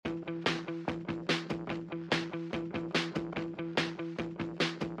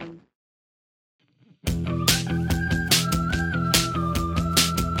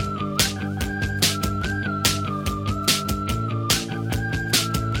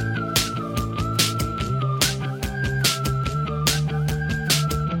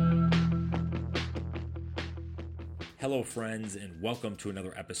Hello, friends, and welcome to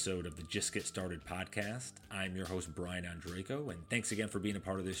another episode of the Just Get Started podcast. I'm your host, Brian Andreyko, and thanks again for being a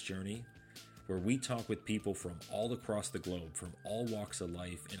part of this journey where we talk with people from all across the globe, from all walks of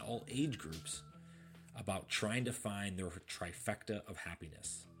life and all age groups, about trying to find their trifecta of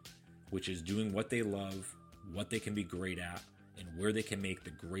happiness, which is doing what they love, what they can be great at, and where they can make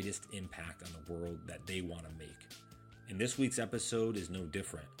the greatest impact on the world that they want to make. And this week's episode is no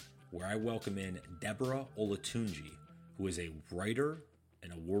different, where I welcome in Deborah Olatunji, who is a writer,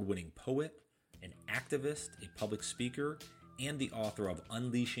 an award-winning poet, an activist, a public speaker, and the author of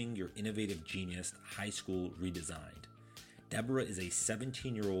Unleashing Your Innovative Genius: High School Redesigned. Deborah is a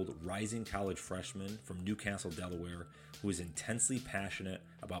 17-year-old rising college freshman from Newcastle, Delaware, who is intensely passionate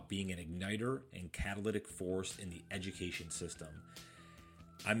about being an igniter and catalytic force in the education system.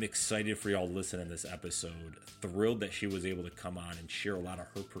 I'm excited for y'all to listen in this episode. Thrilled that she was able to come on and share a lot of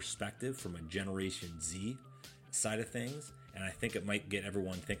her perspective from a Generation Z side of things. And I think it might get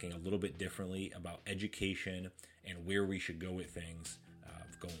everyone thinking a little bit differently about education and where we should go with things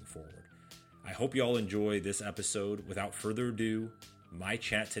going forward. I hope y'all enjoy this episode. Without further ado, my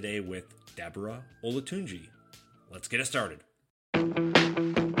chat today with Deborah Olatunji. Let's get it started.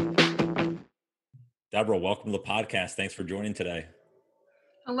 Deborah, welcome to the podcast. Thanks for joining today.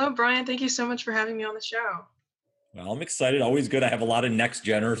 Hello, Brian. Thank you so much for having me on the show. Well, I'm excited. Always good. I have a lot of next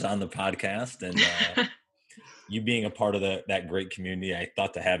geners on the podcast, and you being a part of that great community, I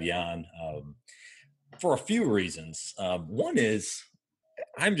thought to have you on for a few reasons. One is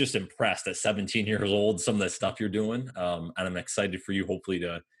I'm just impressed at 17 years old, some of the stuff you're doing, and I'm excited for you, hopefully,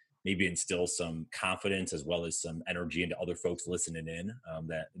 to maybe instill some confidence as well as some energy into other folks listening in,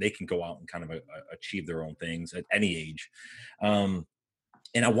 that they can go out and kind of achieve their own things at any age.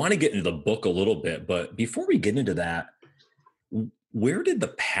 And I want to get into the book a little bit, but before we get into that, where did the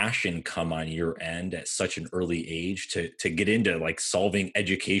passion come on your end at such an early age to get into like solving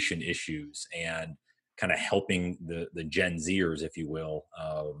education issues and kind of helping the Gen Zers, if you will,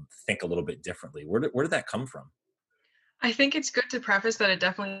 think a little bit differently? Where did that come from? I think it's good to preface that it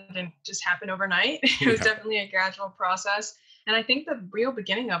definitely didn't just happen overnight. It was definitely a gradual process. And I think the real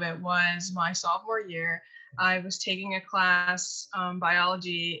beginning of it was my sophomore year. I was taking a class,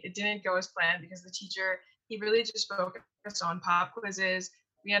 biology. It didn't go as planned because the teacher, he really just focused on pop quizzes.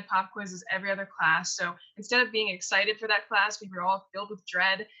 We had pop quizzes every other class. So instead of being excited for that class, we were all filled with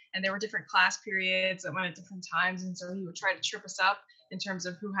dread, and there were different class periods that went at different times. And so he would try to trip us up in terms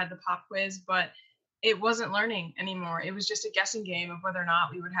of who had the pop quiz, but it wasn't learning anymore. It was just a guessing game of whether or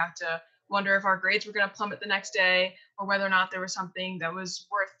not we would have to wonder if our grades were going to plummet the next day, or whether or not there was something that was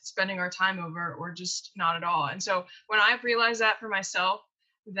worth spending our time over, or just not at all. And so when I realized that for myself,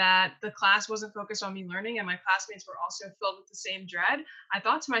 that the class wasn't focused on me learning and my classmates were also filled with the same dread, I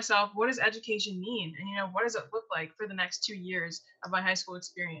thought to myself, what does education mean? And, what does it look like for the next 2 years of my high school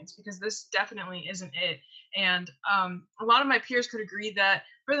experience? Because this definitely isn't it. And a lot of my peers could agree that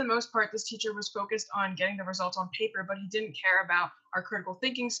for the most part, this teacher was focused on getting the results on paper, but he didn't care about our critical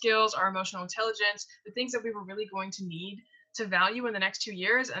thinking skills, our emotional intelligence, the things that we were really going to need to value in the next 2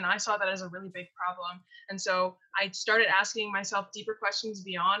 years. And I saw that as a really big problem. And so I started asking myself deeper questions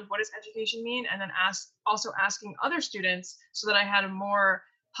beyond what does education mean? And then also asking other students so that I had a more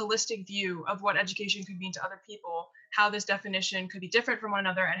holistic view of what education could mean to other people, how this definition could be different from one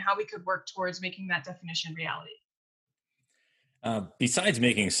another, and how we could work towards making that definition reality. Besides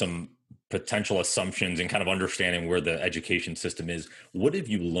making some potential assumptions and kind of understanding where the education system is, what have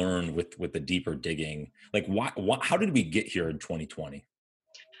you learned with the deeper digging? Like, how did we get here in 2020?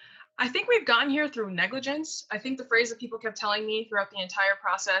 I think we've gotten here through negligence. I think the phrase that people kept telling me throughout the entire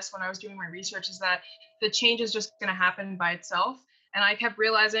process when I was doing my research is that the change is just going to happen by itself. And I kept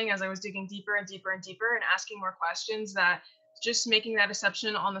realizing as I was digging deeper and deeper and deeper and asking more questions that just making that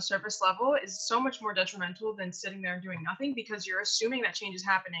assumption on the surface level is so much more detrimental than sitting there and doing nothing, because you're assuming that change is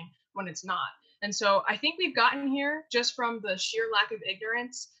happening when it's not. And so I think we've gotten here just from the sheer lack of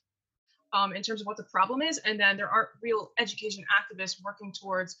ignorance in terms of what the problem is. And then there aren't real education activists working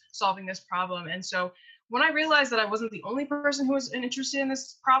towards solving this problem. And so when I realized that I wasn't the only person who was interested in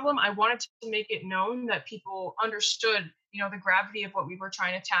this problem, I wanted to make it known that people understood, the gravity of what we were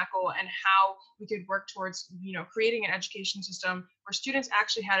trying to tackle and how we could work towards, creating an education system where students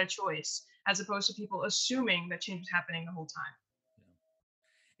actually had a choice, as opposed to people assuming that change was happening the whole time.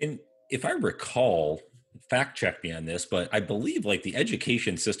 And if I recall, fact check me on this, but I believe like the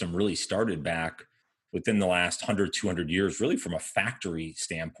education system really started back within the last 100, 200 years, really from a factory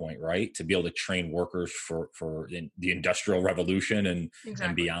standpoint, right? To be able to train workers for the Industrial Revolution and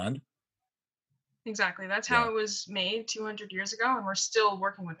beyond. Exactly. That's how it was made 200 years ago. And we're still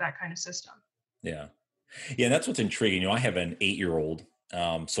working with that kind of system. Yeah. Yeah, that's what's intriguing. I have an 8-year-old,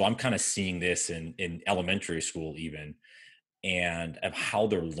 so I'm kind of seeing this in elementary school even, and of how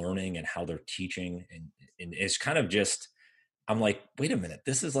they're learning and how they're teaching, and it's kind of just I'm like, wait a minute,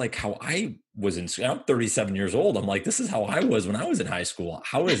 this is like how I was in. I'm 37 years old. I'm like, this is how I was when I was in high school.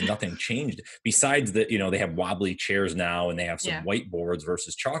 How has nothing changed besides that? They have wobbly chairs now and they have some Yeah. whiteboards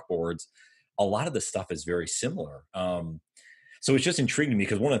versus chalkboards. A lot of the stuff is very similar. So it's just intriguing me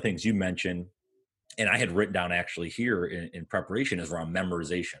because one of the things you mentioned, and I had written down actually here in preparation, is around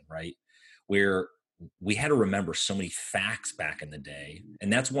memorization, right? Where we had to remember so many facts back in the day.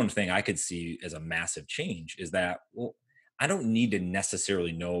 And that's one thing I could see as a massive change is that, well, I don't need to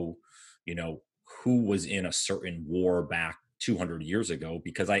necessarily know, you know, who was in a certain war back 200 years ago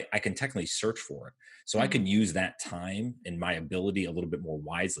because I can technically search for it. So I Hmm. can use that time and my ability a little bit more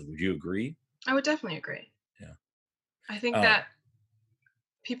wisely. Would you agree? I would definitely agree. Yeah. I think Uh, that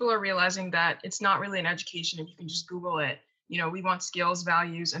people are realizing that it's not really an education if you can just Google it. We want skills,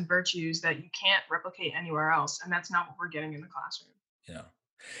 values, and virtues that you can't replicate anywhere else. And that's not what we're getting in the classroom. yeah.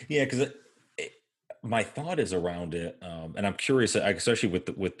 Yeah, because my thought is around it, and I'm curious, especially with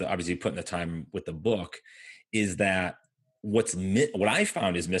the obviously putting the time with the book, is that what I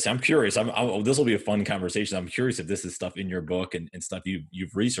found is missing. I'm curious. This will be a fun conversation. I'm curious if this is stuff in your book and stuff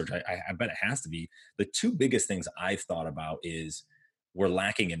you've researched. I bet it has to be. The two biggest things I've thought about is we're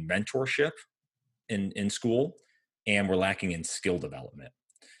lacking in mentorship in school, and we're lacking in skill development,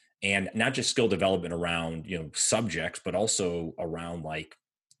 and not just skill development around subjects, but also around like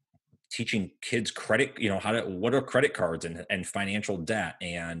teaching kids credit, what are credit cards and financial debt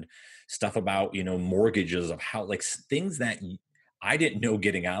and stuff about, mortgages of how like things that I didn't know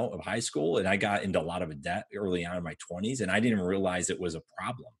getting out of high school. And I got into a lot of debt early on in my 20s and I didn't realize it was a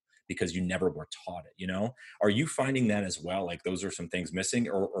problem because you never were taught it. Are you finding that as well? Like those are some things missing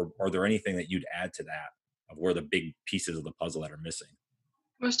or are there anything that you'd add to that of where the big pieces of the puzzle that are missing?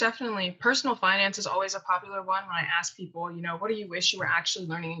 Most definitely. Personal finance is always a popular one when I ask people, what do you wish you were actually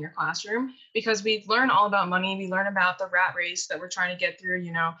learning in your classroom? Because we learn all about money. We learn about the rat race that we're trying to get through.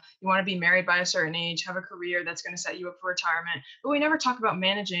 You want to be married by a certain age, have a career that's going to set you up for retirement. But we never talk about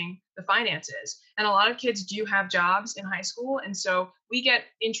managing the finances. And a lot of kids do have jobs in high school. And so we get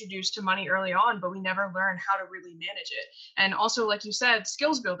introduced to money early on, but we never learn how to really manage it. And also, like you said,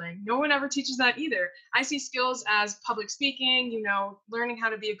 skills building. No one ever teaches that either. I see skills as public speaking, learning how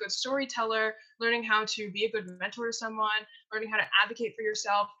to be a good storyteller, learning how to be a good mentor to someone, learning how to advocate for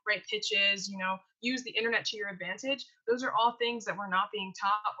yourself, write pitches, use the internet to your advantage. Those are all things that we're not being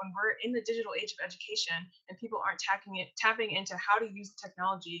taught when we're in the digital age of education and people aren't tapping into how to use the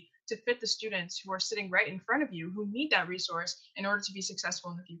technology to fit the students who are sitting right in front of you who need that resource in order to be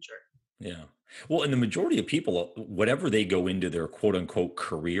successful in the future. Yeah. Well, and the majority of people, whatever they go into their quote unquote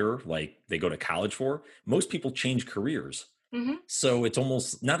career, like they go to college for, most people change careers. Hmm. So it's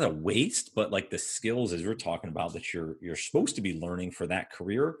almost not a waste, but like the skills as you're talking about that you're supposed to be learning for that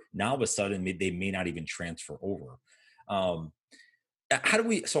career, now all of a sudden they may not even transfer over. Um, how do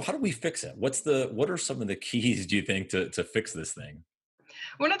we fix it? What are some of the keys do you think to fix this thing?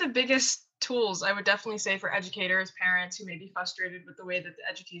 One of the biggest tools I would definitely say for educators, parents who may be frustrated with the way that the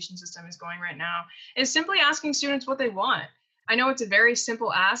education system is going right now is simply asking students what they want. I know it's a very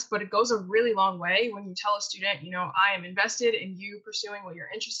simple ask, but it goes a really long way when you tell a student, I am invested in you pursuing what you're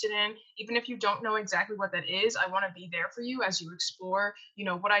interested in. Even if you don't know exactly what that is, I want to be there for you as you explore,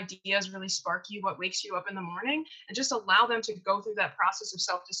 what ideas really spark you, what wakes you up in the morning, and just allow them to go through that process of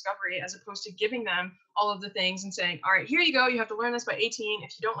self discovery as opposed to giving them all of the things and saying, all right, here you go. You have to learn this by 18.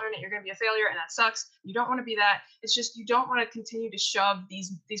 If you don't learn it, you're going to be a failure. And that sucks. You don't want to be that. It's just, you don't want to continue to shove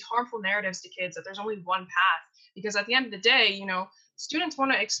these harmful narratives to kids that there's only one path. Because at the end of the day, students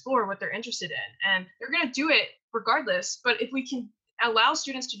want to explore what they're interested in and they're going to do it regardless. But if we can allow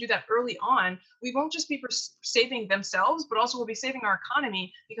students to do that early on, we won't just be saving themselves, but also we'll be saving our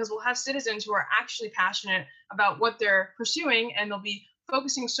economy because we'll have citizens who are actually passionate about what they're pursuing and they'll be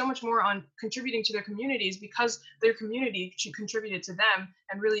focusing so much more on contributing to their communities because their community contributed to them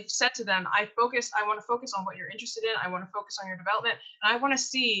and really said to them, I want to focus on what you're interested in. I want to focus on your development. And I want to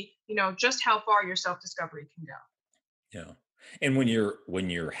see, just how far your self-discovery can go. Yeah. And when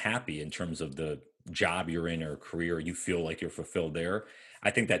you're happy in terms of the job you're in or career, you feel like you're fulfilled there. I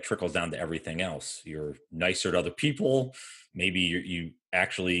think that trickles down to everything else. You're nicer to other people. Maybe you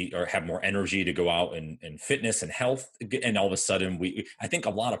actually or have more energy to go out and fitness and health. And all of a sudden I think a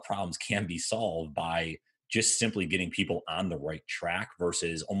lot of problems can be solved by just simply getting people on the right track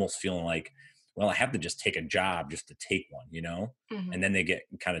versus almost feeling like, well, I have to just take a job just to take one. And Hmm. then they get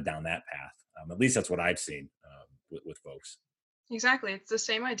kind of down that path. At least that's what I've seen with folks. Exactly. It's the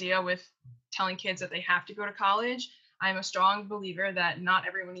same idea with telling kids that they have to go to college. I'm a strong believer that not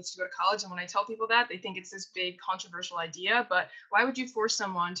everyone needs to go to college. And when I tell people that, they think it's this big controversial idea. But why would you force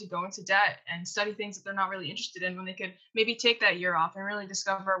someone to go into debt and study things that they're not really interested in when they could maybe take that year off and really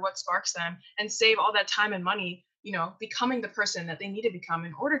discover what sparks them and save all that time and money, becoming the person that they need to become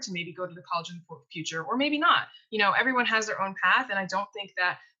in order to maybe go to the college in the future, or maybe not. Everyone has their own path. And I don't think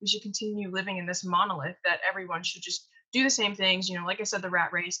that we should continue living in this monolith that everyone should just do the same things. Like I said, the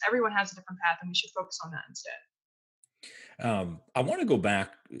rat race, everyone has a different path and we should focus on that instead. I want to go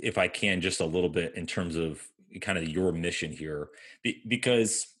back, if I can, just a little bit in terms of kind of your mission here,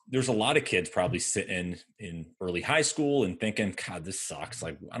 because there's a lot of kids probably sitting in early high school and thinking, God, this sucks.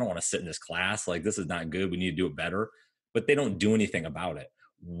 Like, I don't want to sit in this class. Like, this is not good. We need to do it better. But they don't do anything about it.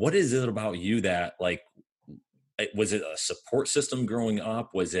 What is it about you that, like, was it a support system growing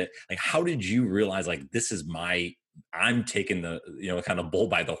up? Was it like, how did you realize, like, this is I'm taking the, kind of bull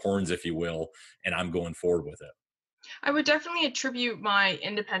by the horns, if you will, and I'm going forward with it? I would definitely attribute my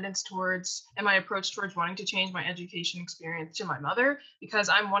independence towards and my approach towards wanting to change my education experience to my mother, because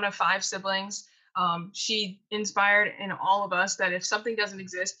I'm one of 5 siblings. She inspired in all of us that if something doesn't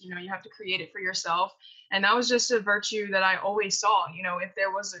exist, you have to create it for yourself. And that was just a virtue that I always saw. If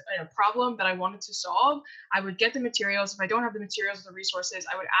there was a problem that I wanted to solve, I would get the materials. If I don't have the materials or the resources,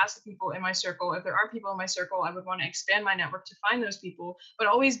 I would ask the people in my circle. If there are people in my circle, I would want to expand my network to find those people, but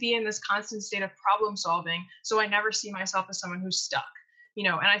always be in this constant state of problem solving. So I never see myself as someone who's stuck. And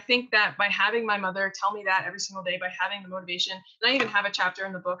I think that by having my mother tell me that every single day, by having the motivation, and I even have a chapter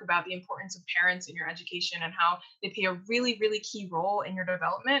in the book about the importance of parents in your education and how they play a really, really key role in your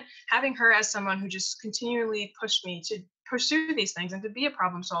development. Having her as someone who just continually pushed me to pursue these things and to be a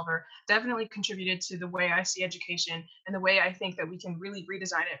problem solver definitely contributed to the way I see education and the way I think that we can really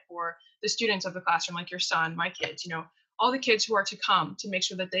redesign it for the students of the classroom, like your son, my kids, all the kids who are to come, to make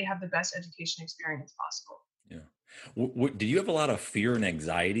sure that they have the best education experience possible. Yeah. Did you have a lot of fear and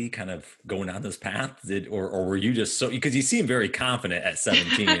anxiety kind of going down this path? Or were you just because you seem very confident at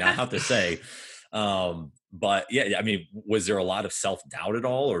 17, I have to say. But yeah, I mean, was there a lot of self-doubt at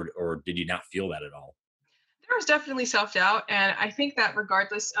all, or did you not feel that at all? There was definitely self-doubt. And I think that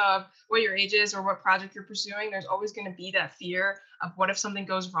regardless of what your age is or what project you're pursuing, there's always going to be that fear of what if something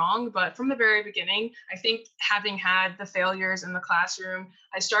goes wrong. But from the very beginning, I think having had the failures in the classroom,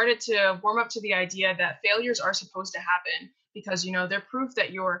 I started to warm up to the idea that failures are supposed to happen because, they're proof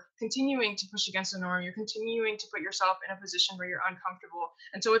that you're continuing to push against the norm. You're continuing to put yourself in a position where you're uncomfortable.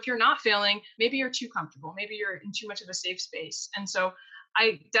 And so if you're not failing, maybe you're too comfortable. Maybe you're in too much of a safe space. And so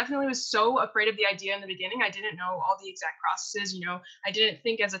I definitely was so afraid of the idea in the beginning. I didn't know all the exact processes. I didn't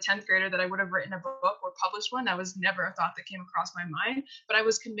think as a 10th grader that I would have written a book or published one. That was never a thought that came across my mind. But I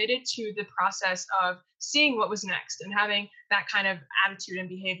was committed to the process of seeing what was next and having that kind of attitude and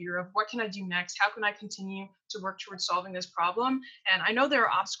behavior of what can I do next? How can I continue to work towards solving this problem? And I know there are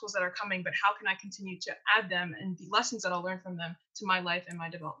obstacles that are coming, but how can I continue to add them and the lessons that I'll learn from them to my life and my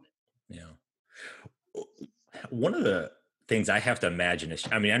development? Yeah. One of the things I have to imagine is,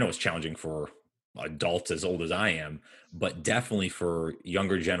 I mean, I know it's challenging for adults as old as I am, but definitely for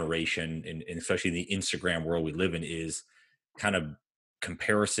younger generation and especially the Instagram world we live in is kind of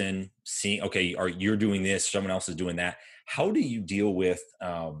comparison, seeing, okay, you're doing this, someone else is doing that. How do you deal with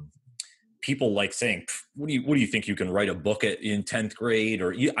people like saying, what do you think you can write a book in 10th grade?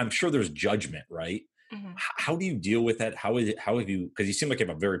 Or I'm sure there's judgment, right? Mm-hmm. How do you deal with that? How have you, because you seem like you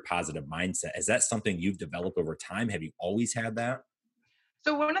have a very positive mindset. Is that something you've developed over time? Have you always had that?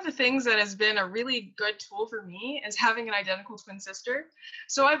 So one of the things that has been a really good tool for me is having an identical twin sister.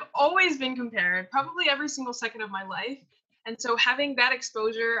 So I've always been compared, probably every single second of my life. And so having that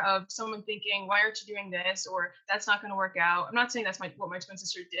exposure of someone thinking, why aren't you doing this? Or that's not going to work out. I'm not saying that's what my twin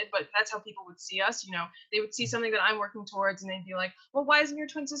sister did, but that's how people would see us. They would see something that I'm working towards and they'd be like, well, why isn't your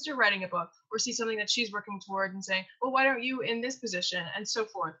twin sister writing a book? Or see something that she's working toward and saying, well, why aren't you in this position? And so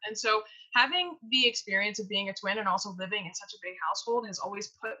forth. And so having the experience of being a twin and also living in such a big household has always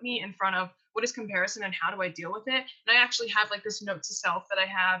put me in front of what is comparison and how do I deal with it. And I actually have like this note to self that I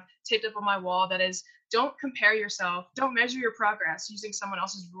have taped up on my wall that is, don't compare yourself, don't measure your progress using someone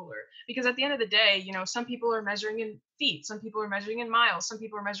else's ruler. Because at the end of the day, some people are measuring in feet, some people are measuring in miles, some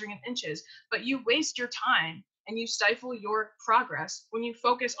people are measuring in inches, but you waste your time and you stifle your progress when you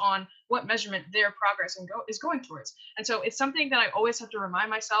focus on what measurement their progress is going towards. And so it's something that I always have to remind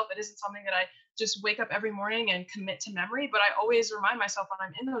myself. It isn't something that I just wake up every morning and commit to memory, but I always remind myself when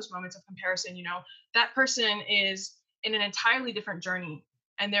I'm in those moments of comparison, that person is in an entirely different journey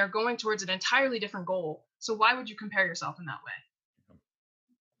and they're going towards an entirely different goal. So why would you compare yourself in that way?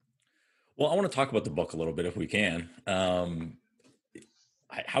 Well, I want to talk about the book a little bit if we can.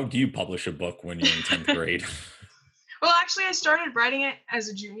 How do you publish a book when you're in 10th grade? Well, actually, I started writing it as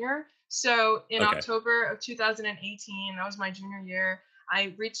a junior. So in Okay. October of 2018, that was my junior year,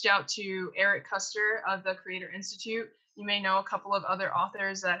 I reached out to Eric Custer of the Creator Institute. You may know a couple of other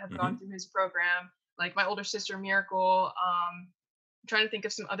authors that have gone Hmm. through his program, like my older sister Miracle. I'm trying to think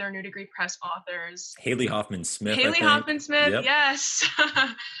of some other New Degree Press authors. Haley Hoffman Smith, I Haley think. Hoffman Smith, Yep. yes.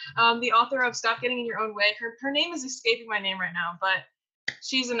 The author of Stop Getting in Your Own Way. Her name is escaping my name right now, but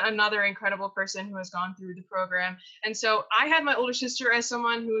she's another incredible person who has gone through the program. And so I had my older sister as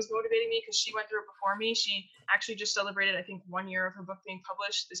someone who was motivating me because she went through it before me. She actually just celebrated, I think, 1 year of her book being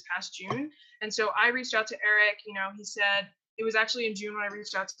published this past June. And so I reached out to Eric. He said, it was actually in June when I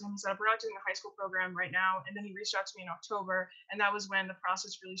reached out to him. He said, we're not doing a high school program right now. And then he reached out to me in October. And that was when the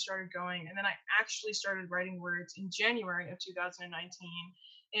process really started going. And then I actually started writing words in January of 2019.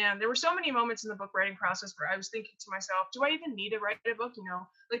 And there were so many moments in the book writing process where I was thinking to myself, do I even need to write a book?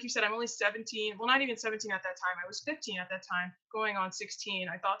 Like you said, I'm only 17. Well, not even 17 at that time. I was 15 at that time, going on 16.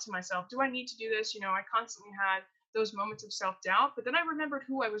 I thought to myself, do I need to do this? I constantly had those moments of self-doubt, but then I remembered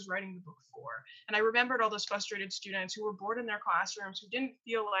who I was writing the book for. And I remembered all those frustrated students who were bored in their classrooms, who didn't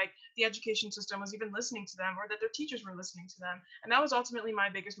feel like the education system was even listening to them or that their teachers were listening to them. And that was ultimately my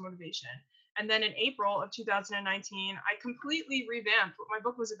biggest motivation. And then in April of 2019, I completely revamped what my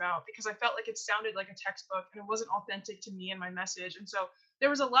book was about because I felt like it sounded like a textbook and it wasn't authentic to me and my message. And so there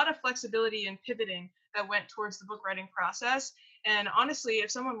was a lot of flexibility and pivoting that went towards the book writing process. And honestly, if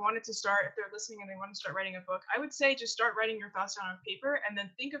someone wanted to start, if they're listening and they want to start writing a book, I would say just start writing your thoughts down on paper and then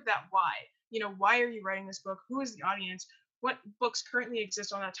think of that why. Why are you writing this book? Who is the audience? What books currently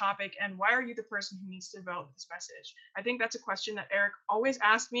exist on that topic, and why are you the person who needs to develop this message? I think that's a question that Eric always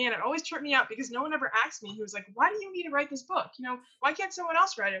asked me, and it always tripped me out because no one ever asked me. He was like, why do you need to write this book? Why can't someone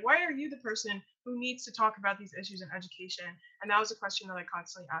else write it? Why are you the person who needs to talk about these issues in education? And that was a question that I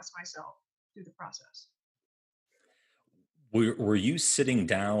constantly asked myself through the process. Were you sitting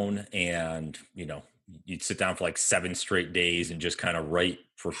down and, you'd sit down for like 7 straight days and just kind of write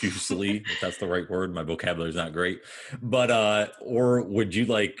profusely, if that's the right word? My vocabulary is not great. But, or would you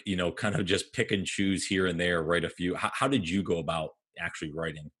kind of just pick and choose here and there, write a few? How did you go about actually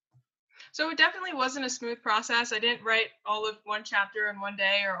writing? So it definitely wasn't a smooth process. I didn't write all of one chapter in one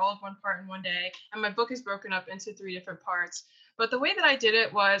day or all of one part in one day. And my book is broken up into 3 different parts. But the way that I did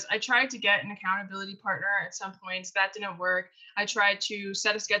it was I tried to get an accountability partner at some points. That didn't work. I tried to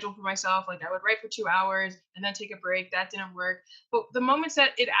set a schedule for myself. Like I would write for 2 hours and then take a break. That didn't work. But the moments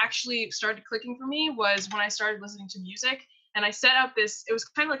that it actually started clicking for me was when I started listening to music. And I set up it was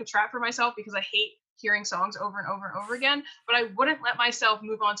kind of like a trap for myself because I hate hearing songs over and over and over again, but I wouldn't let myself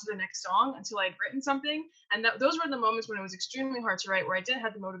move on to the next song until I'd written something. And those were the moments when it was extremely hard to write, where I didn't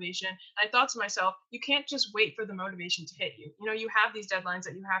have the motivation. And I thought to myself, you can't just wait for the motivation to hit you. You have these deadlines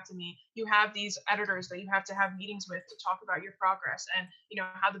that you have to meet. You have these editors that you have to have meetings with to talk about your progress and,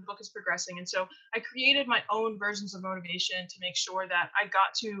 how the book is progressing. And so I created my own versions of motivation to make sure that I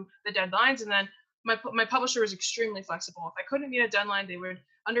got to the deadlines. And then my publisher was extremely flexible. If I couldn't meet a deadline, they would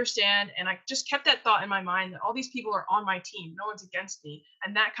understand. And I just kept that thought in my mind that all these people are on my team. No one's against me.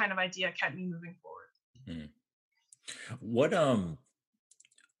 And that kind of idea kept me moving forward. Hmm.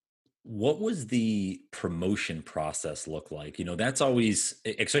 What was the promotion process look like? That's always,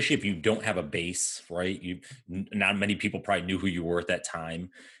 especially if you don't have a base, right? Not many people probably knew who you were at that time.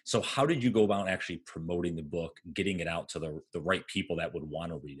 So how did you go about actually promoting the book, getting it out to the right people that would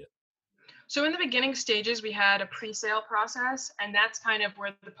want to read it? So in the beginning stages, we had a pre-sale process, and that's kind of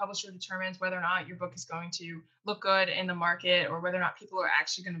where the publisher determines whether or not your book is going to look good in the market or whether or not people are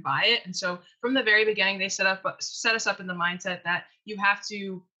actually going to buy it. And so from the very beginning, they set us up in the mindset that you have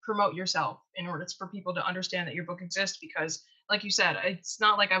to promote yourself in order for people to understand that your book exists. Because like you said, it's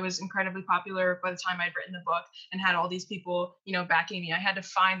not like I was incredibly popular by the time I'd written the book and had all these people, backing me. I had to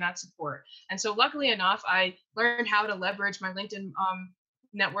find that support. And so luckily enough, I learned how to leverage my LinkedIn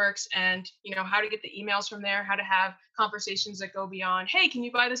networks and how to get the emails from there, how to have conversations that go beyond, hey, can you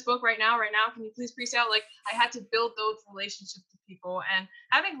buy this book right now, can you please pre-sale? Like I had to build those relationships with people, and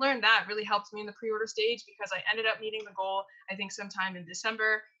having learned that really helped me in the pre-order stage because I ended up meeting the goal I think sometime in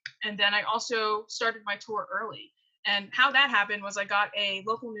December. And then I also started my tour early. And how that happened was I got a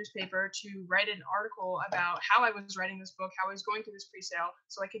local newspaper to write an article about how I was writing this book, how I was going through this pre-sale,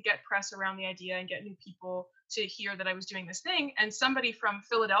 so I could get press around the idea and get new people to hear that I was doing this thing. And somebody from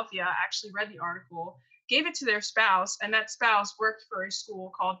Philadelphia actually read the article, gave it to their spouse, and that spouse worked for a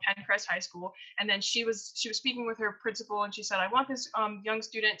school called Penncrest High School. And then she was speaking with her principal, and she said, I want this young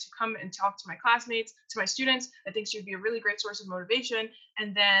student to come and talk to my classmates, to my students. I think she would be a really great source of motivation.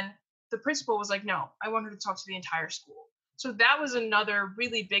 And then the principal was like, no, I want her to talk to the entire school. So that was another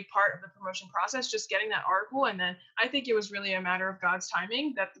really big part of the promotion process, just getting that article. And then I think it was really a matter of God's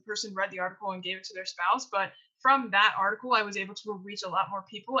timing that the person read the article and gave it to their spouse. But from that article, I was able to reach a lot more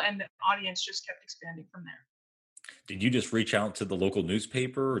people, and the audience just kept expanding from there. Did you just reach out to the local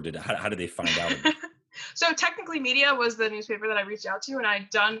newspaper, or how did they find out about it? So Technically Media was the newspaper that I reached out to, and I'd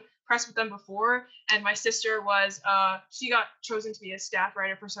done press with them before. And my sister was, she got chosen to be a staff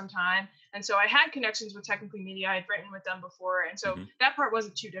writer for some time. And so I had connections with Technically Media. I had written with them before. And so that part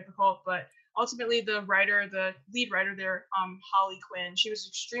wasn't too difficult. But ultimately, the lead writer there, Holly Quinn, she was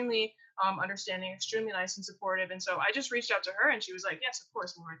extremely understanding, extremely nice and supportive. And so I just reached out to her, and she was like, yes, of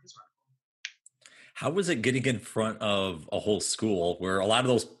course, we'll write this article. How was it getting in front of a whole school where a lot of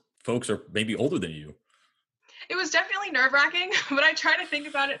those folks are maybe older than you? It was definitely nerve-wracking, but I try to think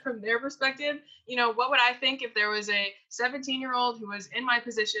about it from their perspective. What would I think if there was a 17-year-old who was in my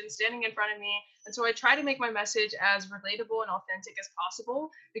position standing in front of me? And so I try to make my message as relatable and authentic as possible,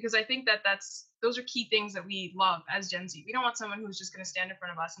 because I think that those are key things that we love as Gen Z. We don't want someone who's just going to stand in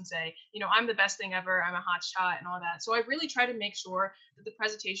front of us and say, I'm the best thing ever, I'm a hot shot and all that. So I really try to make sure that the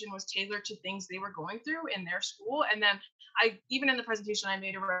presentation was tailored to things they were going through in their school. And then even in the presentation, I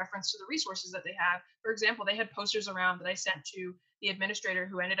made a reference to the resources that they have. For example, they had posters around that I sent to the administrator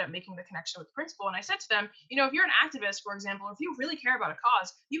who ended up making the connection with the principal. And I said to them, if you're an activist, for example, if you really care about a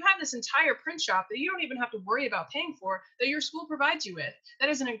cause, you have this entire print shop that you don't even have to worry about paying for, that your school provides you with. That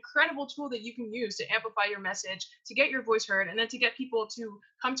is an incredible tool that you can use to amplify your message, to get your voice heard, and then to get people to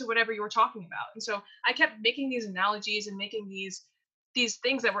come to whatever you were talking about. And so I kept making these analogies and making these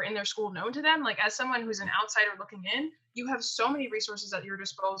things that were in their school known to them. Like, as someone who's an outsider looking in, you have so many resources at your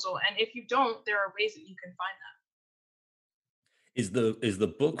disposal. And if you don't, there are ways that you can find them. Is the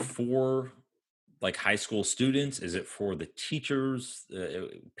book for like high school students? Is it for the teachers,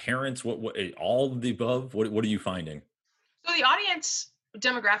 parents? What all of the above? What are you finding? So the audience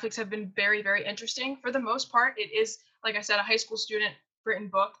demographics have been very, very interesting. For the most part, it is, like I said, a high school student written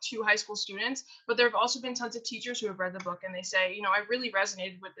book to high school students, but there have also been tons of teachers who have read the book and they say, I really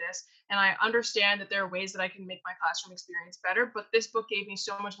resonated with this, and I understand that there are ways that I can make my classroom experience better, but this book gave me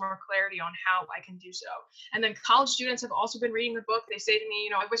so much more clarity on how I can do so. And then college students have also been reading the book. They say to me,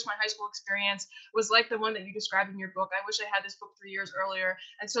 I wish my high school experience was like the one that you described in your book. I wish I had this book 3 years earlier.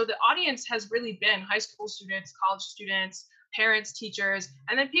 And so the audience has really been high school students, college students, parents, teachers,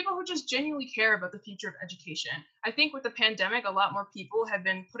 and then people who just genuinely care about the future of education. I think with the pandemic, a lot more people have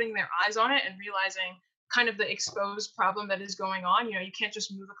been putting their eyes on it and realizing kind of the exposed problem that is going on. You can't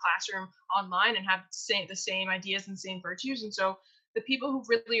just move a classroom online and have the same ideas and same virtues. And so the people who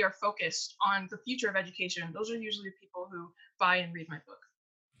really are focused on the future of education, those are usually the people who buy and read my book.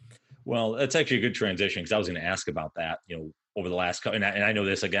 Well, that's actually a good transition, because I was going to ask about that, over the last couple, and I know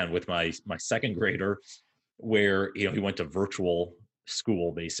this again with my second grader, where he went to virtual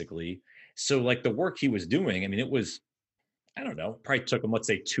school basically. So like the work he was doing, I mean, it was, I don't know, probably took him, let's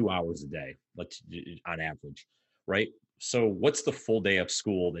say 2 hours a day, on average, right? So what's the full day of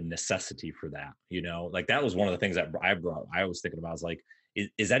school, the necessity for that? Like that was one of the things that I was thinking about, is like,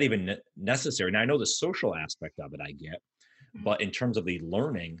 is that even necessary? And I know the social aspect of it I get, but in terms of the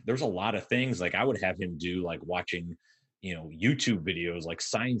learning, there's a lot of things like I would have him do, like watching YouTube videos, like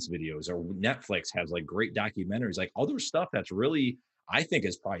science videos, or Netflix has like great documentaries, like other stuff that's really, I think,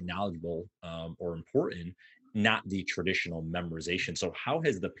 is probably knowledgeable, or important, not the traditional memorization. So how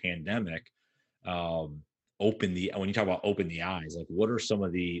has the pandemic when you talk about open the eyes, like what are some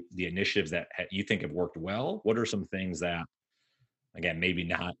of the initiatives that you think have worked well? What are some things that, again, maybe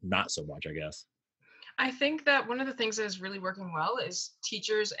not so much, I guess? I think that one of the things that is really working well is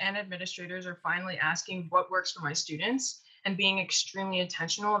teachers and administrators are finally asking what works for my students and being extremely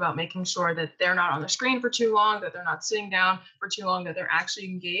intentional about making sure that they're not on the screen for too long, that they're not sitting down for too long, that they're actually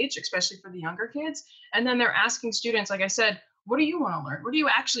engaged, especially for the younger kids. And then they're asking students, like I said, what do you want to learn? What are you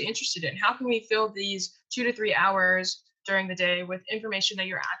actually interested in? How can we fill these 2 to 3 hours during the day with information that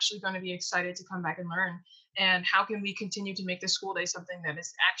you're actually going to be excited to come back and learn? And how can we continue to make the school day something that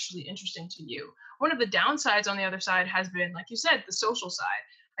is actually interesting to you? One of the downsides on the other side has been, like you said, the social side.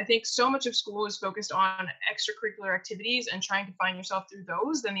 I think so much of school is focused on extracurricular activities and trying to find yourself through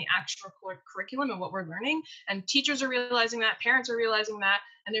those than the actual curriculum and what we're learning. And teachers are realizing that, parents are realizing that,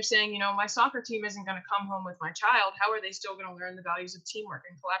 and they're saying, my soccer team isn't going to come home with my child. How are they still going to learn the values of teamwork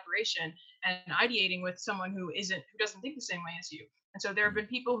and collaboration and ideating with someone who doesn't think the same way as you? And so there have been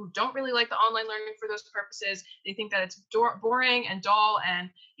people who don't really like the online learning for those purposes. They think that it's boring and dull and,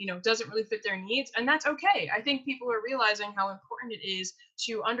 doesn't really fit their needs. And that's okay. I think people are realizing how important important it is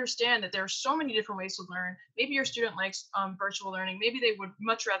to understand that there are so many different ways to learn. Maybe your student likes virtual learning. Maybe they would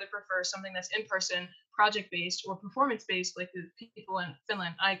much rather prefer something that's in person, project based, or performance based, like the people in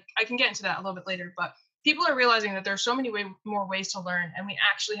Finland. I can get into that a little bit later, but people are realizing that there are so many more ways to learn, and we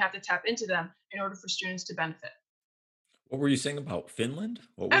actually have to tap into them in order for students to benefit. What were you saying about Finland?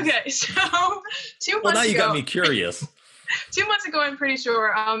 What was... Okay, so 2 Well, now months you ago, got me curious. 2 months ago, I'm pretty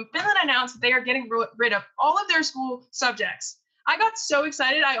sure, Finland announced that they are getting rid of all of their school subjects. I got so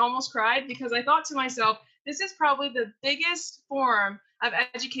excited, I almost cried because I thought to myself, this is probably the biggest form of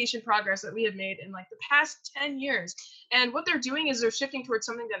education progress that we have made in like the past 10 years. And what they're doing is they're shifting towards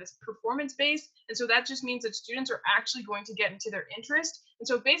something that is performance based. And so that just means that students are actually going to get into their interest. And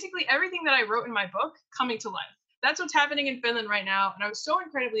so basically everything that I wrote in my book coming to life. That's what's happening in Finland right now. And I was so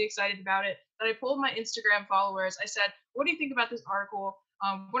incredibly excited about it that I pulled my Instagram followers. I said, what do you think about this article?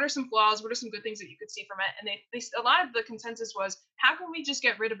 What are some flaws? What are some good things that you could see from it? And a lot of the consensus was, how can we just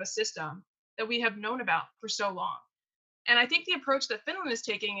get rid of a system that we have known about for so long? And I think the approach that Finland is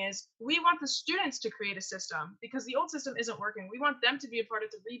taking is we want the students to create a system because the old system isn't working. We want them to be a part of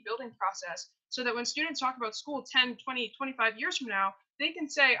the rebuilding process so that when students talk about school 10, 20, 25 years from now, they can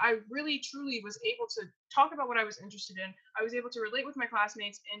say, I really, truly was able to talk about what I was interested in. I was able to relate with my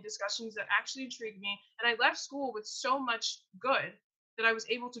classmates in discussions that actually intrigued me. And I left school with so much good that I was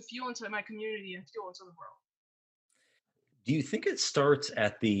able to fuel into my community and fuel into the world. Do you think it starts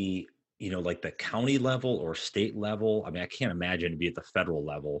at the, like the county level or state level? I mean, I can't imagine to be at the federal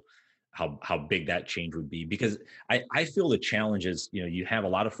level how big that change would be, because I feel the challenge is, you have a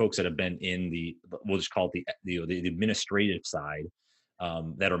lot of folks that have been in we'll just call it the administrative side,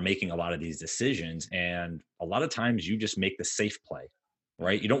 that are making a lot of these decisions. And a lot of times you just make the safe play,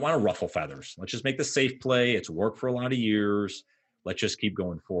 right? You don't want to ruffle feathers. Let's just make the safe play. It's worked for a lot of years. Let's just keep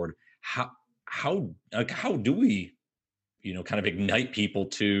going forward. How do we, kind of ignite people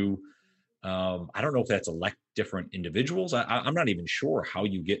to, I don't know if that's elect different individuals. I'm not even sure how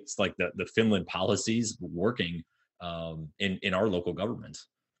you get like the Finland policies working in our local governments,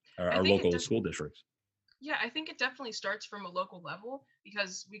 or our local school districts. Yeah, I think it definitely starts from a local level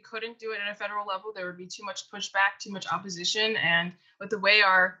because we couldn't do it at a federal level. There would be too much pushback, too much opposition. And with the way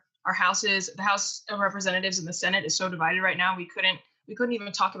our houses, the House of Representatives and the Senate is so divided right now, we couldn't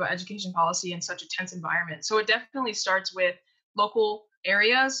even talk about education policy in such a tense environment. So it definitely starts with local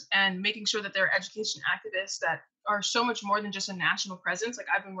areas and making sure that there are education activists that are so much more than just a national presence. Like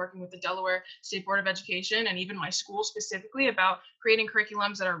I've been working with the Delaware State Board of Education and even my school specifically about creating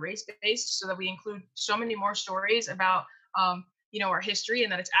curriculums that are race-based so that we include so many more stories about our history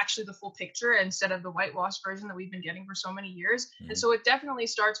and that it's actually the full picture instead of the whitewashed version that we've been getting for so many years. Mm-hmm. And so it definitely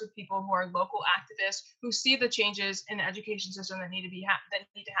starts with people who are local activists who see the changes in the education system that need to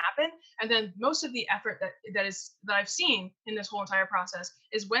happen. And then most of the effort that I've seen in this whole entire process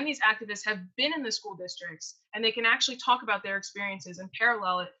is when these activists have been in the school districts and they can actually talk about their experiences and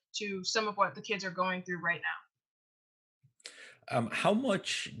parallel it to some of what the kids are going through right now. How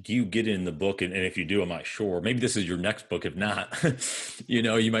much do you get in the book? And if you do, I'm not sure. Maybe this is your next book. If not,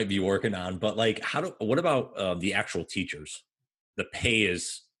 you might be working on. But like, what about the actual teachers? The pay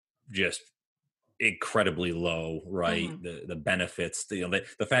is just incredibly low, right? Mm-hmm. The benefits, the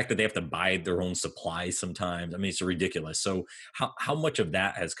fact that they have to buy their own supplies sometimes. I mean, it's ridiculous. So how much of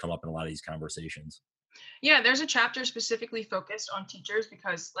that has come up in a lot of these conversations? Yeah, there's a chapter specifically focused on teachers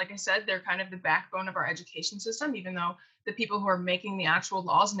because, like I said, they're kind of the backbone of our education system, even though the people who are making the actual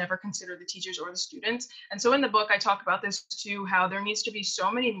laws never consider the teachers or the students. And so in the book, I talk about this too, how there needs to be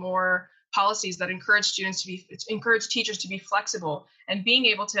so many more policies that encourage teachers to be flexible and being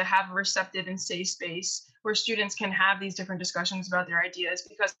able to have a receptive and safe space where students can have these different discussions about their ideas.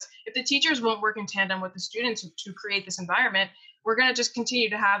 Because if the teachers won't work in tandem with the students to create this environment, we're going to just continue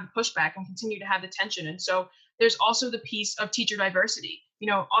to have pushback and continue to have the tension. And so there's also the piece of teacher diversity.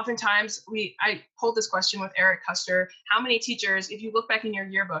 Oftentimes I hold this question with Eric Custer. How many teachers, if you look back in your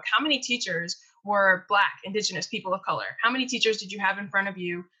yearbook, how many teachers were Black, Indigenous, people of color? How many teachers did you have in front of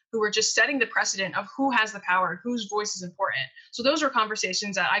you who were just setting the precedent of who has the power, whose voice is important? So those are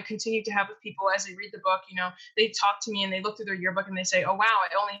conversations that I continue to have with people as they read the book. They talk to me and they look through their yearbook and they say, oh, wow,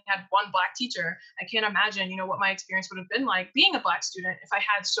 I only had one Black teacher. I can't imagine, what my experience would have been like being a Black student if I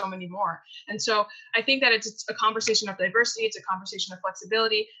had so many more. And so I think that it's a conversation of diversity, it's a conversation of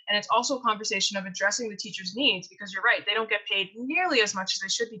flexibility, and it's also a conversation of addressing the teacher's needs, because you're right, they don't get paid nearly as much as they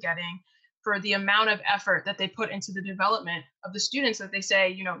should be getting for the amount of effort that they put into the development of the students that they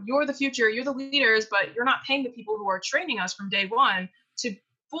say, you're the future, you're the leaders, but you're not paying the people who are training us from day one to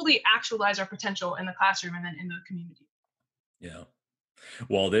fully actualize our potential in the classroom and then in the community. Yeah.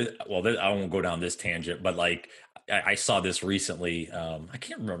 I won't go down this tangent, but like I saw this recently. I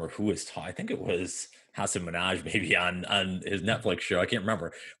can't remember who was talking. I think it was Hassan Minaj, maybe on his Netflix show. I can't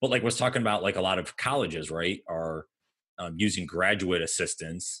remember, but like was talking about like a lot of colleges, right, are using graduate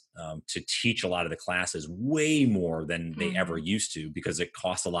assistants to teach a lot of the classes way more than they ever Hmm. used to because it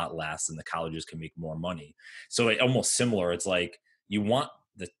costs a lot less and the colleges can make more money. So it almost similar. It's like you want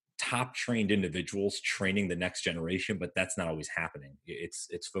the top trained individuals training the next generation, but that's not always happening. It's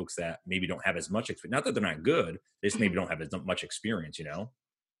folks that maybe don't have as much experience. Not that they're not good, they just maybe Hmm. don't have as much experience, you know?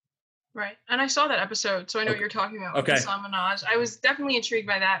 Right. And I saw that episode, so I know what Okay. you're talking about with Okay. Hassan Minaj. I was definitely intrigued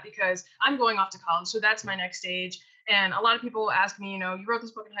by that because I'm going off to college, so that's my next stage. And a lot of people ask me, you wrote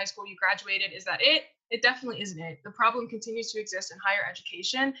this book in high school, you graduated, is that it? It definitely isn't it. The problem continues to exist in higher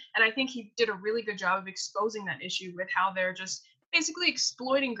education. And I think he did a really good job of exposing that issue with how they're just basically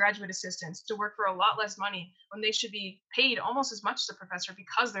exploiting graduate assistants to work for a lot less money when they should be paid almost as much as a professor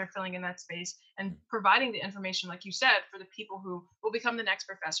because they're filling in that space and providing the information, like you said, for the people who will become the next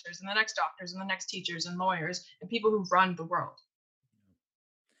professors and the next doctors and the next teachers and lawyers and people who run the world.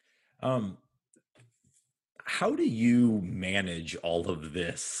 Um, how do you manage all of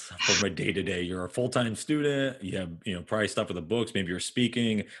this from a day to day? You're a full time student. You have probably stuff with the books. Maybe you're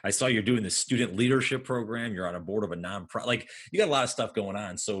speaking. I saw you're doing this student leadership program. You're on a board of a nonprofit. Like you got a lot of stuff going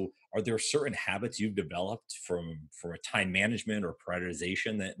on. So, are there certain habits you've developed from a time management or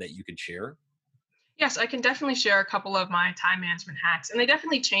prioritization that you could share? Yes, I can definitely share a couple of my time management hacks, and they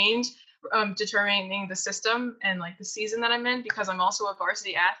definitely change determining the system and like the season that I'm in because I'm also a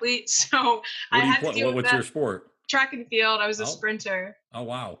varsity athlete. So I What do you had to play? deal with What's your that. sport? Track and field, I was a Oh, sprinter. oh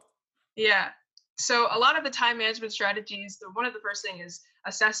wow. Yeah. So a lot of the time management strategies, one of the first thing is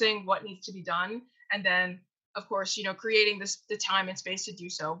assessing what needs to be done, and then of course, creating the time and space to do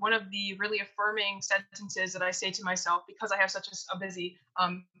so. One of the really affirming sentences that I say to myself because I have such a busy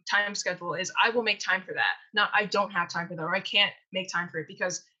time schedule is I will make time for that. Not I don't have time for that or I can't make time for it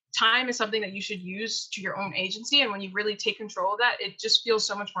because time is something that you should use to your own agency. And when you really take control of that, it just feels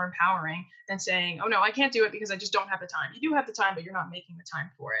so much more empowering than saying, oh no, I can't do it because I just don't have the time. You do have the time, but you're not making the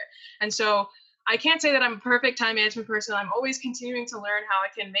time for it. And so I can't say that I'm a perfect time management person. I'm always continuing to learn how I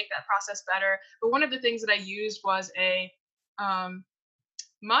can make that process better. But one of the things that I used was a um,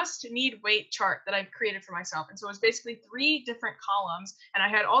 must need wait chart that I've created for myself. And so it was basically three different columns, and I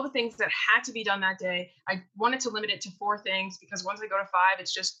had all the things that had to be done that day. I wanted to limit it to four things because once I go to five,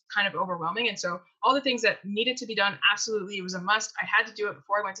 it's just kind of overwhelming. And so all the things that needed to be done, absolutely, it was a must. I had to do it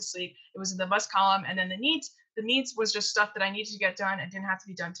before I went to sleep. It was in the must column. And then the needs was just stuff that I needed to get done. It didn't have to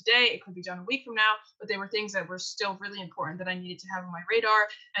be done today. It could be done a week from now, but they were things that were still really important that I needed to have on my radar.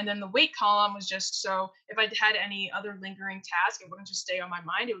 And then the wait column was just so if I had any other lingering task, it wouldn't just stay on my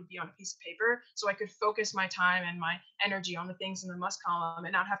mind. It would be on a piece of paper. So I could focus my time and my energy on the things in the must column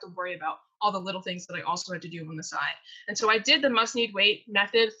and not have to worry about all the little things that I also had to do on the side. And so I did the must need wait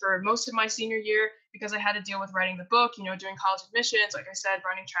method for most of my senior year because I had to deal with writing the book, doing college admissions, like I said,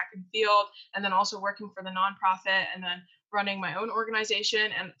 running track and field, and then also working for the nonprofit and then running my own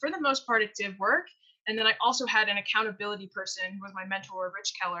organization. And for the most part, it did work. And then I also had an accountability person who was my mentor,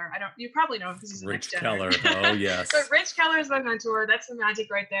 Rich Keller. You probably know him because he's an Rich ex-debtor. Keller. Oh But yes. Rich Keller is my mentor. That's the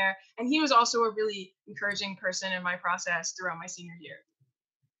magic right there. And he was also a really encouraging person in my process throughout my senior year.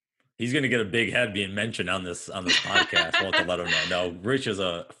 He's going to get a big head being mentioned on this podcast. We'll have to let him know. No, Rich is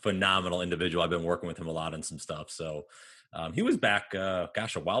a phenomenal individual. I've been working with him a lot on some stuff. So he was back, a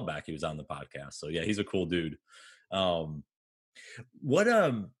while back. He was on the podcast. So yeah, he's a cool dude. Um, what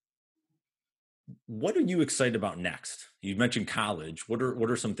what are you excited about next? You mentioned college. What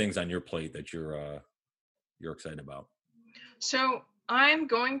are some things on your plate that you're excited about? So I'm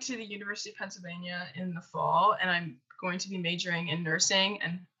going to the University of Pennsylvania in the fall, and I'm going to be majoring in nursing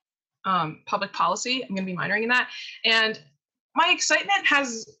and public policy. I'm going to be minoring in that. And my excitement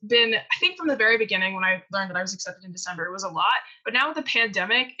has been, I think, from the very beginning when I learned that I was accepted in December, it was a lot. But now with the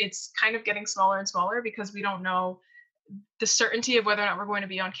pandemic, it's kind of getting smaller and smaller because we don't know the certainty of whether or not we're going to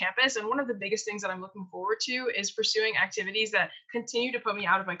be on campus. And one of the biggest things that I'm looking forward to is pursuing activities that continue to put me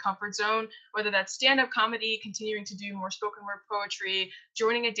out of my comfort zone, whether that's stand up comedy, continuing to do more spoken word poetry,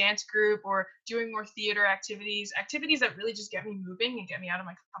 joining a dance group, or doing more theater activities that really just get me moving and get me out of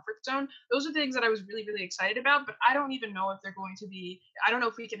my comfort zone. Those are things that I was really, really excited about, but I don't even know if they're going to be, I don't know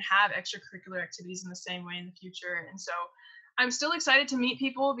if we can have extracurricular activities in the same way in the future. And so I'm still excited to meet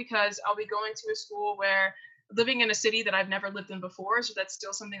people because I'll be going to a school where living in a city that I've never lived in before. So that's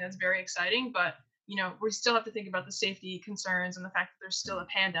still something that's very exciting. But, we still have to think about the safety concerns and the fact that there's still a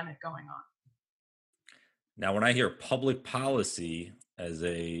pandemic going on. Now, when I hear public policy, as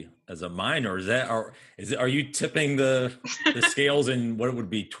a minor? Are you tipping the scales in what it would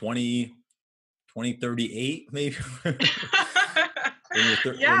be 2038 maybe when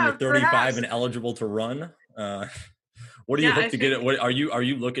Yeah, you're 35 perhaps. and eligible to run? What do you Yeah, hope I to get think. at? What are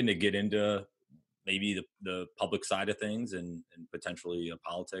you looking to get into? Maybe the public side of things and potentially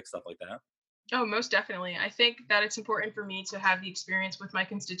politics, stuff like that. Oh, most definitely. I think that it's important for me to have the experience with my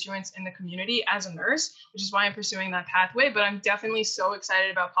constituents in the community as a nurse, which is why I'm pursuing that pathway. But I'm definitely so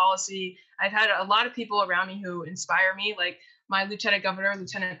excited about policy. I've had a lot of people around me who inspire me, like my Lieutenant Governor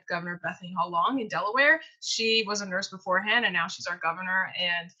Bethany Hall Long in Delaware. She was a nurse beforehand, and now she's our governor.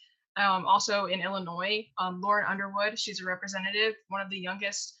 And also in Illinois, Lauren Underwood, she's a representative, one of the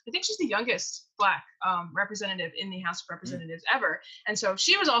youngest, I think she's the youngest Black representative in the House of Representatives ever. And so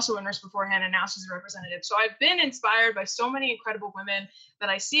she was also a nurse beforehand, and now she's a representative. So I've been inspired by so many incredible women that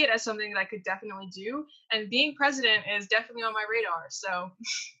I see it as something that I could definitely do. And being president is definitely on my radar. So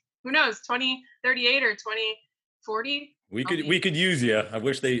who knows, 2038 or 2040? We could use you. I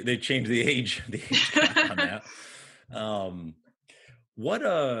wish they changed the age cap on that.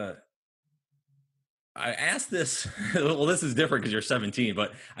 I asked this. Well, this is different because you're 17,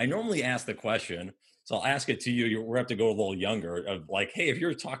 but I normally ask the question. So I'll ask it to you. We're have to go a little younger. Of like, hey, if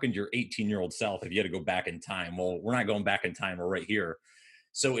you're talking to your 18-year-old self, if you had to go back in time, well, we're not going back in time. We're right here.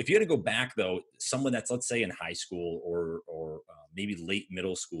 So if you had to go back, though, someone that's, let's say, in high school or maybe late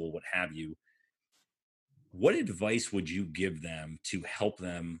middle school, what have you, what advice would you give them to help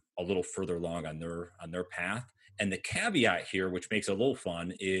them a little further along on their path? And the caveat here, which makes it a little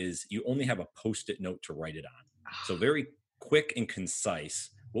fun, is you only have a Post-it note to write it on. So very quick and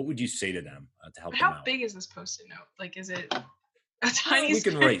concise. What would you say to them to help them out? How big is this Post-it note? Like, is it a tiny? We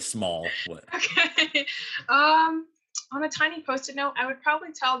can write small. Okay. On a tiny Post-it note, I would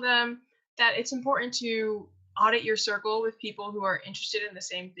probably tell them that it's important to audit your circle with people who are interested in the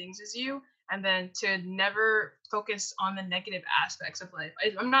same things as you, and then to never focus on the negative aspects of life.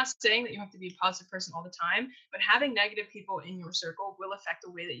 I'm not saying that you have to be a positive person all the time, but having negative people in your circle will affect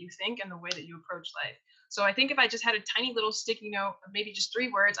the way that you think and the way that you approach life. So I think if I just had a tiny little sticky note of maybe just 3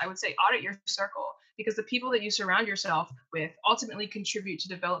 words, I would say audit your circle, because the people that you surround yourself with ultimately contribute to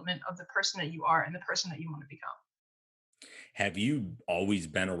development of the person that you are and the person that you want to become. Have you always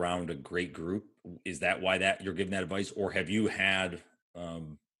been around a great group? Is that why that you're giving that advice, or have you had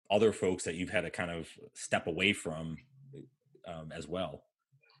other folks that you've had to kind of step away from as well?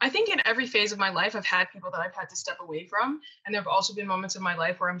 I think in every phase of my life, I've had people that I've had to step away from. And there have also been moments in my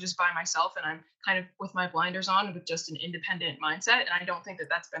life where I'm just by myself and I'm kind of with my blinders on with just an independent mindset. And I don't think that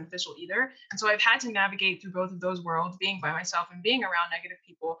that's beneficial either. And so I've had to navigate through both of those worlds, being by myself and being around negative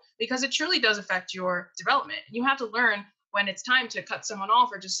people, because it truly does affect your development. You have to learn when it's time to cut someone off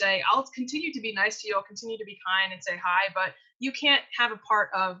or just say, I'll continue to be nice to you, I'll continue to be kind and say hi, but you can't have a part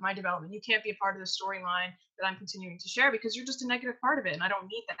of my development. You can't be a part of the storyline that I'm continuing to share because you're just a negative part of it. And I don't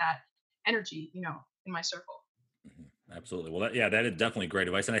need that energy, in my circle. Absolutely. Well, that is definitely great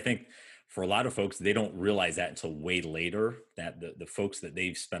advice. And I think for a lot of folks, they don't realize that until way later, that the folks that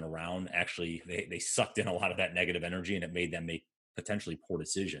they've spent around, actually, they sucked in a lot of that negative energy, and it made them make potentially poor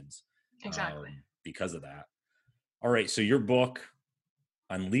decisions. Exactly. Because of that. All right. So your book,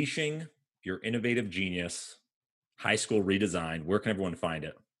 Unleashing Your Innovative Genius, High School Redesign, where can everyone find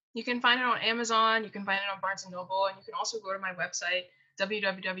it? You can find it on Amazon. You can find it on Barnes & Noble. And you can also go to my website,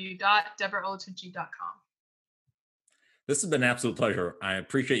 www.deboraholutunji.com. This has been an absolute pleasure. I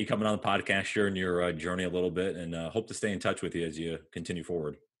appreciate you coming on the podcast, sharing your journey a little bit, and hope to stay in touch with you as you continue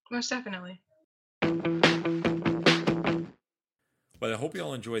forward. Most definitely. Well, I hope you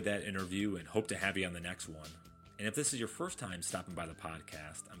all enjoyed that interview and hope to have you on the next one. And if this is your first time stopping by the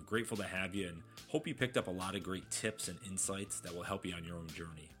podcast, I'm grateful to have you and hope you picked up a lot of great tips and insights that will help you on your own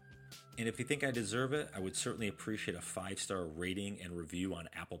journey. And if you think I deserve it, I would certainly appreciate a 5-star rating and review on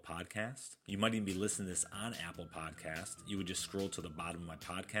Apple Podcasts. You might even be listening to this on Apple Podcasts. You would just scroll to the bottom of my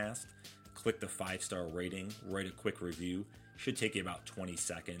podcast, click the 5-star rating, write a quick review. Should take you about 20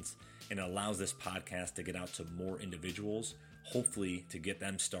 seconds, and it allows this podcast to get out to more individuals, hopefully to get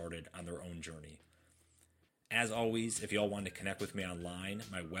them started on their own journey. As always, if you all want to connect with me online,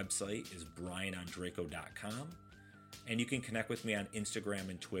 my website is brianondraco.com, and you can connect with me on Instagram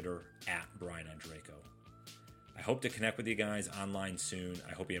and Twitter @BrianOndraco. I hope to connect with you guys online soon.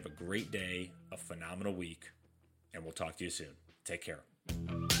 I hope you have a great day, a phenomenal week, and we'll talk to you soon. Take care.